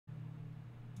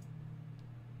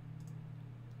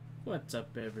What's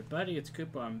up, everybody? It's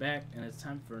Koopa. I'm back, and it's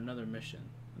time for another mission.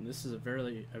 And this is a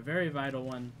very vital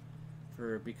one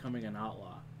for becoming an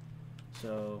outlaw.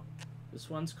 So this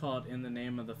one's called In the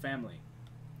Name of the Family,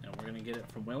 and we're gonna get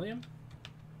it from William.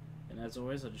 And as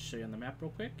always, I'll just show you on the map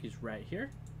real quick. He's right here,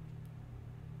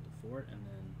 the fort, and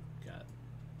then got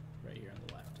right here on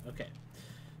the left. Okay,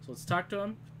 so let's talk to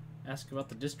him. Ask about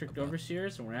the district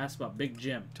overseers, and we're gonna ask about Big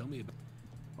Jim. Tell me about.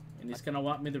 And he's gonna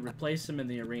want me to replace him in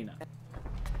the arena.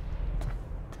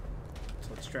 So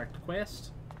let's track the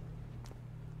quest.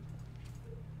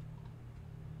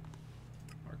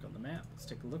 Mark on the map. Let's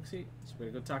take a look-see. So we're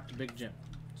gonna go talk to Big Jim.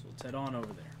 So let's head on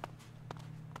over there.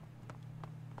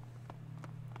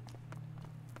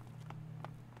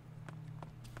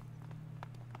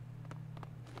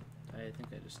 I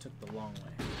think I just took the long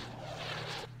way.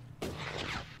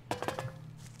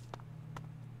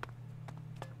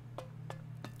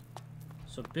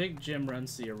 So Big Jim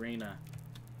runs the arena.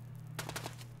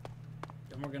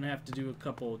 Then we're gonna have to do a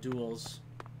couple duels.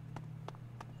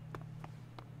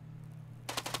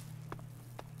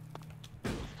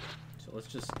 So let's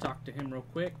just talk to him real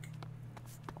quick.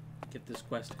 Get this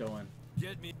quest going.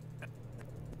 Get me.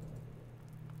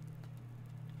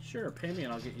 Sure, pay me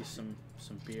and I'll get you some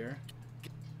beer.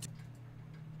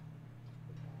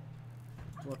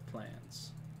 What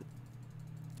plans?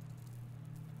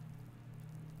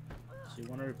 So you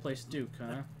want to replace Duke,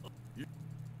 huh?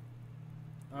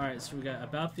 Alright, so we got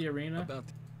about the arena. What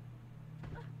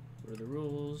are the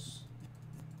rules?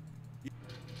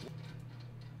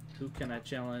 Who can I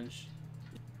challenge?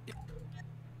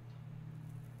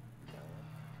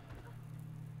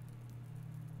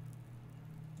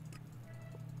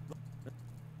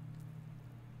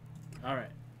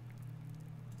 Alright.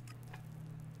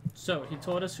 So, he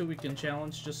told us who we can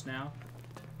challenge just now.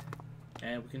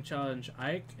 And we can challenge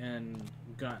Ike and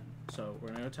Gunn. So, we're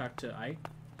going to go talk to Ike.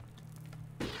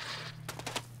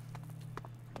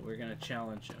 We're going to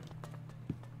challenge him.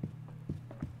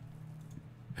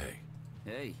 Hey.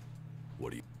 Hey.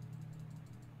 What do you...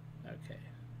 Okay.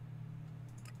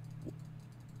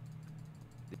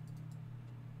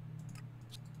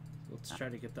 Let's try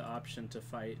to get the option to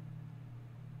fight.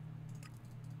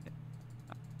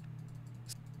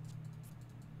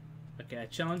 Okay, I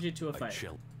challenge you to a fight.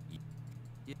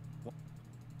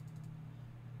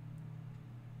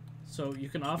 So you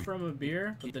can offer him a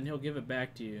beer, but then he'll give it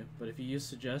back to you. But if you use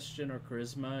suggestion or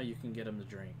charisma, you can get him to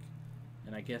drink.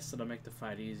 And I guess it'll make the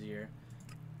fight easier.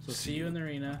 So see you in the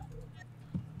arena.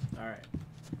 Alright.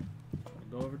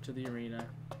 Go over to the arena.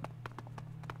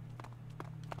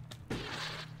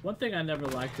 One thing I never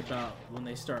liked about when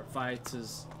they start fights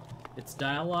is it's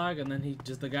dialogue and then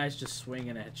the guy's just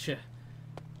swinging at you.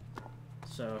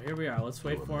 So here we are. Let's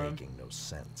wait for him. Making no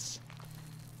sense.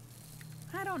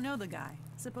 I don't know the guy.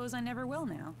 Suppose I never will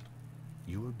now.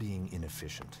 You are being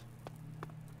inefficient.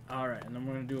 All right, and then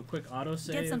we're gonna do a quick auto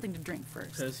save. Get something to drink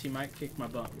first. Because he might kick my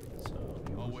bum. So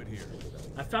I'll wait here.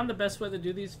 I found the best way to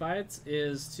do these fights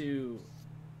is to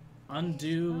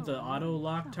undo the auto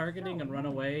lock targeting and run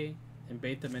away and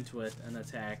bait them into an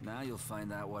attack. Now you'll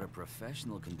find out what a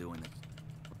professional can do in it.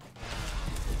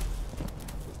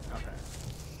 Okay.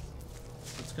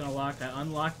 It's gonna lock. I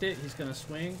unlocked it. He's gonna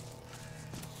swing.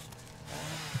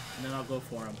 And then I'll go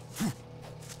for him.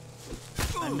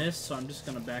 I missed, so I'm just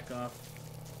gonna back off.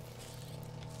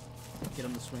 Get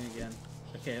him to swing again.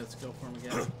 Okay, let's go for him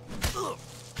again.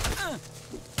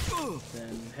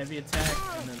 Then heavy attack,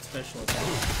 and then special attack.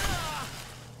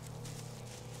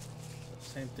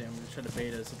 So same thing, I'm gonna try to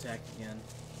bait his attack again.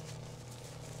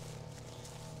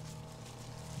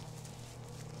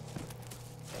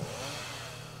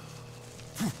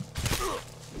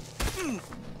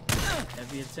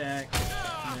 Heavy attack,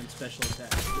 and then special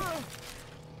attack.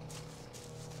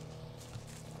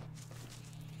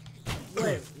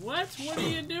 Wait, what? What are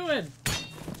you doing?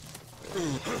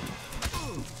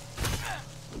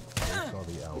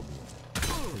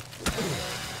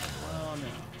 Oh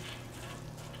no.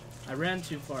 I ran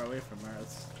too far away from her.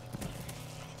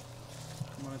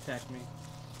 Come on, attack me.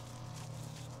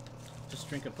 Just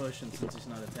drink a potion since he's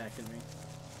not attacking me.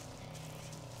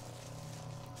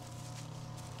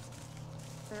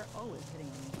 They're always hitting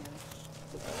me here.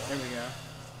 There we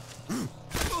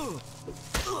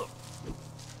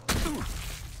go.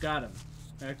 Got him.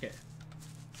 Okay.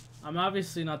 I'm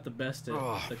obviously not the best at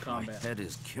the combat. My head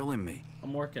is killing me.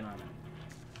 I'm working on it.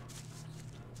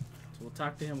 So we'll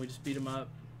talk to him. We just beat him up.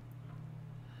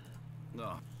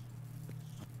 Oh.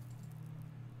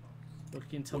 What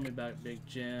can you tell me about Big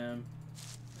Jim?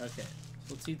 Okay.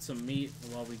 So let's eat some meat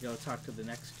while we go talk to the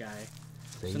next guy.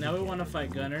 So now we want to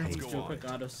fight Gunner. Let's do a quick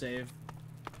autosave.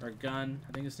 Or Gunn.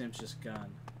 I think his name's just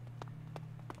Gunn.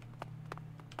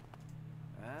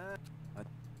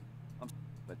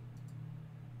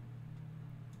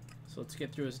 So let's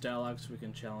get through his dialogue so we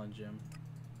can challenge him.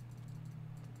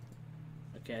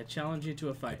 Okay, I challenge you to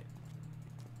a fight.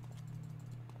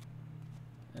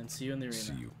 And see you in the arena.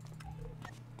 See you.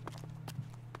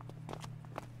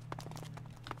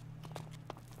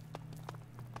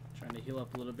 Trying to heal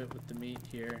up a little bit with the meat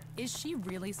here. Is she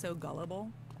really so gullible?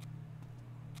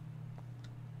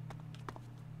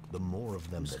 The more of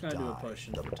them I'm just that gonna do a die,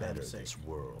 potion the for better time's sake. this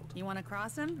world. You want to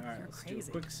cross him? Alright, You're let's crazy. do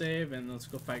a quick save and let's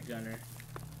go fight Gunner.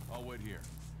 I'll wait here.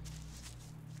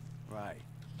 Right.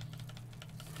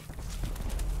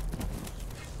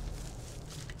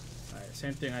 Alright,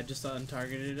 same thing. I just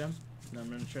untargeted him. And I'm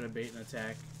gonna try to bait an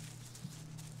attack.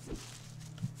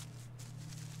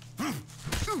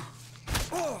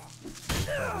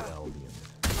 Albion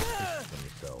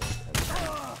themselves as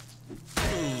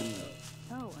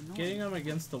Oh, annoying. Getting him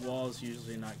against the wall is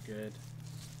usually not good.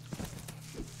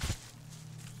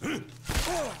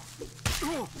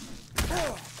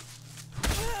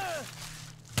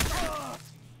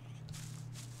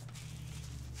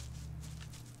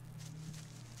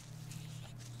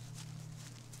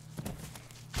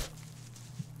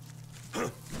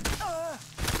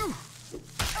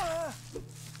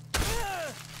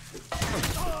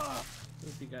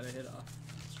 If he got a hit off.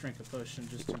 Let's drink a potion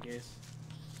just in case.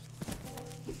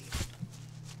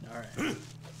 Alright.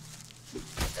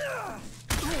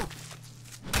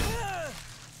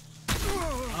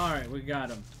 Alright, we got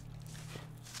him.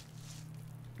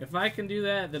 If I can do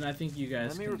that, then I think you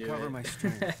guys Let me can do it. recover my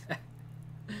strength.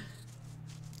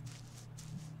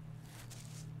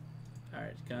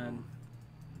 Alright, Gunn.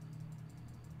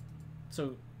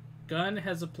 So, Gunn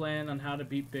has a plan on how to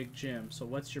beat Big Jim. So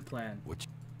what's your plan? What?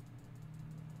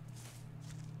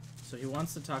 So he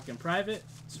wants to talk in private,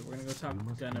 so we're gonna go talk We to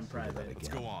must Gunn in consider that private. Let's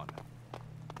again. go on.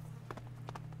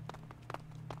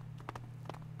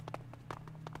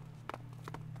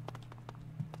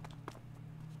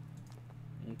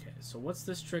 Okay, so what's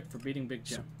this trick for beating Big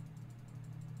Jim?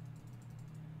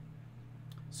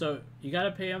 So you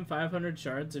gotta pay him 500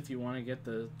 shards if you want to get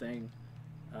the thing,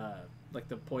 like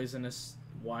the poisonous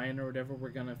wine or whatever we're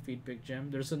gonna feed Big Jim.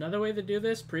 There's another way to do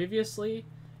this. Previously,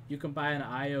 you can buy an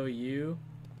IOU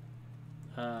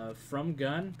from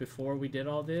Gunn before we did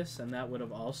all this, and that would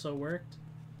have also worked.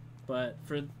 But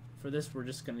for this, we're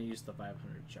just gonna use the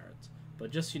 500 shards.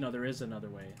 But just, you know, there is another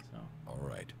way. So All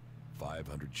right.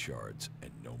 500 shards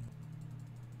and no more.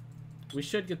 we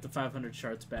should get the 500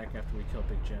 shards back after we kill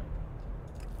Big Jim.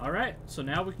 All right, so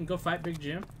now we can go fight Big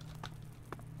Jim.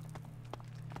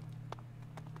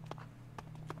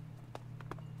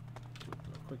 Do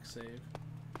a quick save.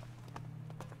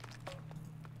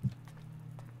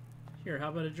 Here, how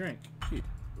about a drink?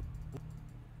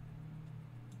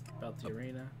 About the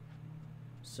arena.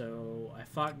 So I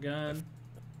fought Gunn.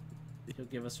 He'll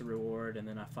give us a reward, and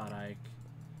then I fought Ike.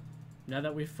 Now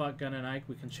that we've fought Gunn and Ike,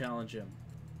 we can challenge him.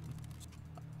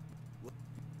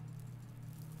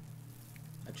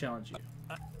 I challenge you.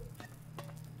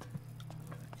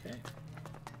 Okay.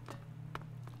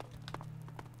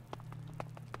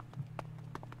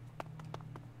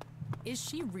 Is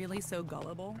she really so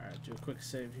gullible? Alright, do a quick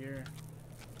save here.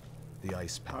 The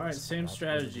ice palace. Alright, same cannot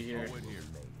strategy be here. I'll wait here.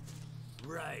 made.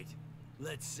 Right.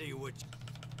 Let's see what.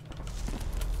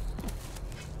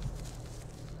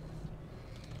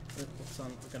 What's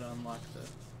on? We're gonna unlock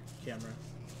the camera.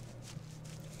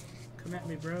 Come at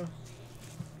me, bro.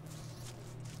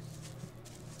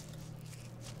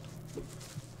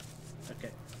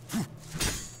 Okay.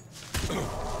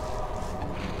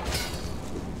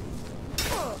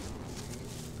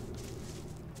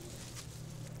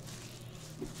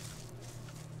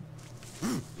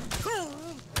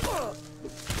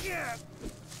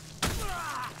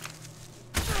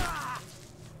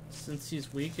 Since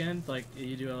he's weakened, like,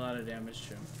 you do a lot of damage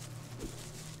to him.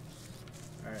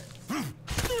 Alright.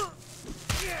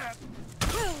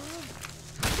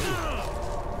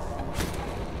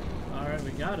 Alright,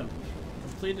 we got him.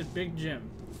 Completed Big Jim.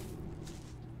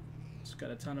 Just got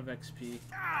a ton of XP.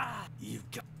 You've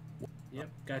got. Yep,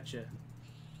 gotcha.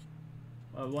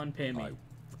 One pay me.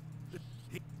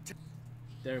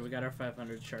 There, we got our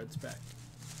 500 shards back.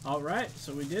 Alright,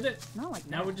 so we did it. Not like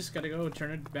Now that. we just gotta go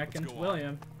turn it back into go on.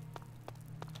 William.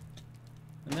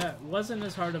 And that wasn't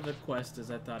as hard of a quest as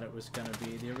I thought it was gonna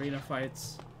be. The arena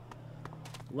fights,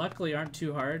 luckily, aren't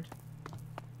too hard.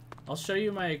 I'll show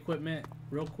you my equipment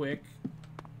real quick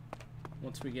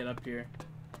once we get up here,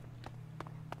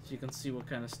 so you can see what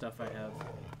kind of stuff I have.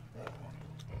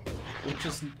 Which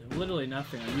is literally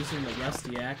nothing. I'm using the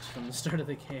rusty axe from the start of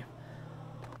the game.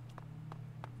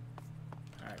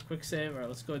 Alright, quick save. Alright,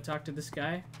 let's go and talk to this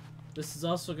guy. This is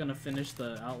also going to finish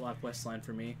the Outlaw quest line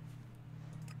for me.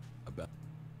 About.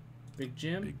 Big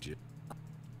Jim. Big Jim.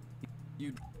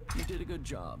 You did a good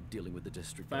job dealing with the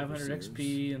district 500 overseers.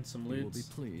 XP and some You will be loots.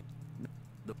 pleased.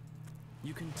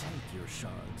 You can take your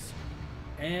shards.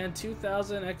 And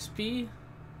 2000 XP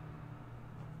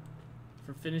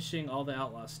for finishing all the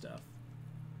outlaw stuff.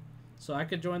 So I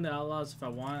could join the outlaws if I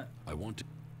want, I want to.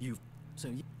 You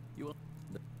will.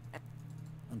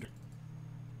 Under.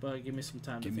 but give me some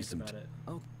time Give to me think some about it.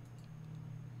 Oh,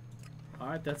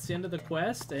 Alright, that's the end of the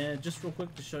quest, and just real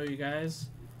quick to show you guys,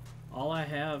 all I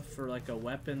have for like a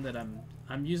weapon that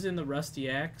I'm using the rusty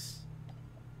axe,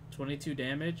 22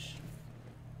 damage,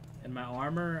 and my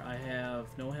armor I have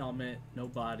no helmet, no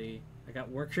body. I got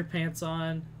worker pants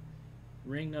on.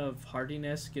 Ring of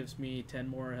Hardiness gives me 10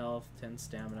 more health, 10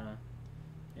 stamina,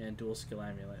 and dual skill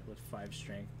amulet with 5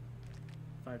 strength,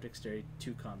 5 dexterity,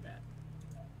 2 combat.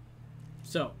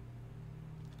 So,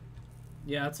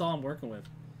 yeah, that's all I'm working with.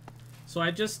 So I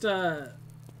just,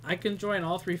 I can join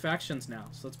all 3 factions now,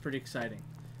 so that's pretty exciting.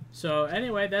 So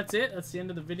anyway, that's it. That's the end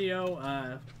of the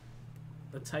video.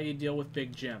 That's how you deal with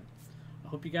Big Jim. I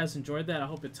hope you guys enjoyed that. I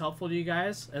hope it's helpful to you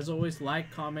guys. As always,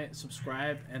 like, comment,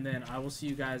 subscribe, and then I will see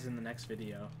you guys in the next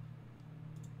video.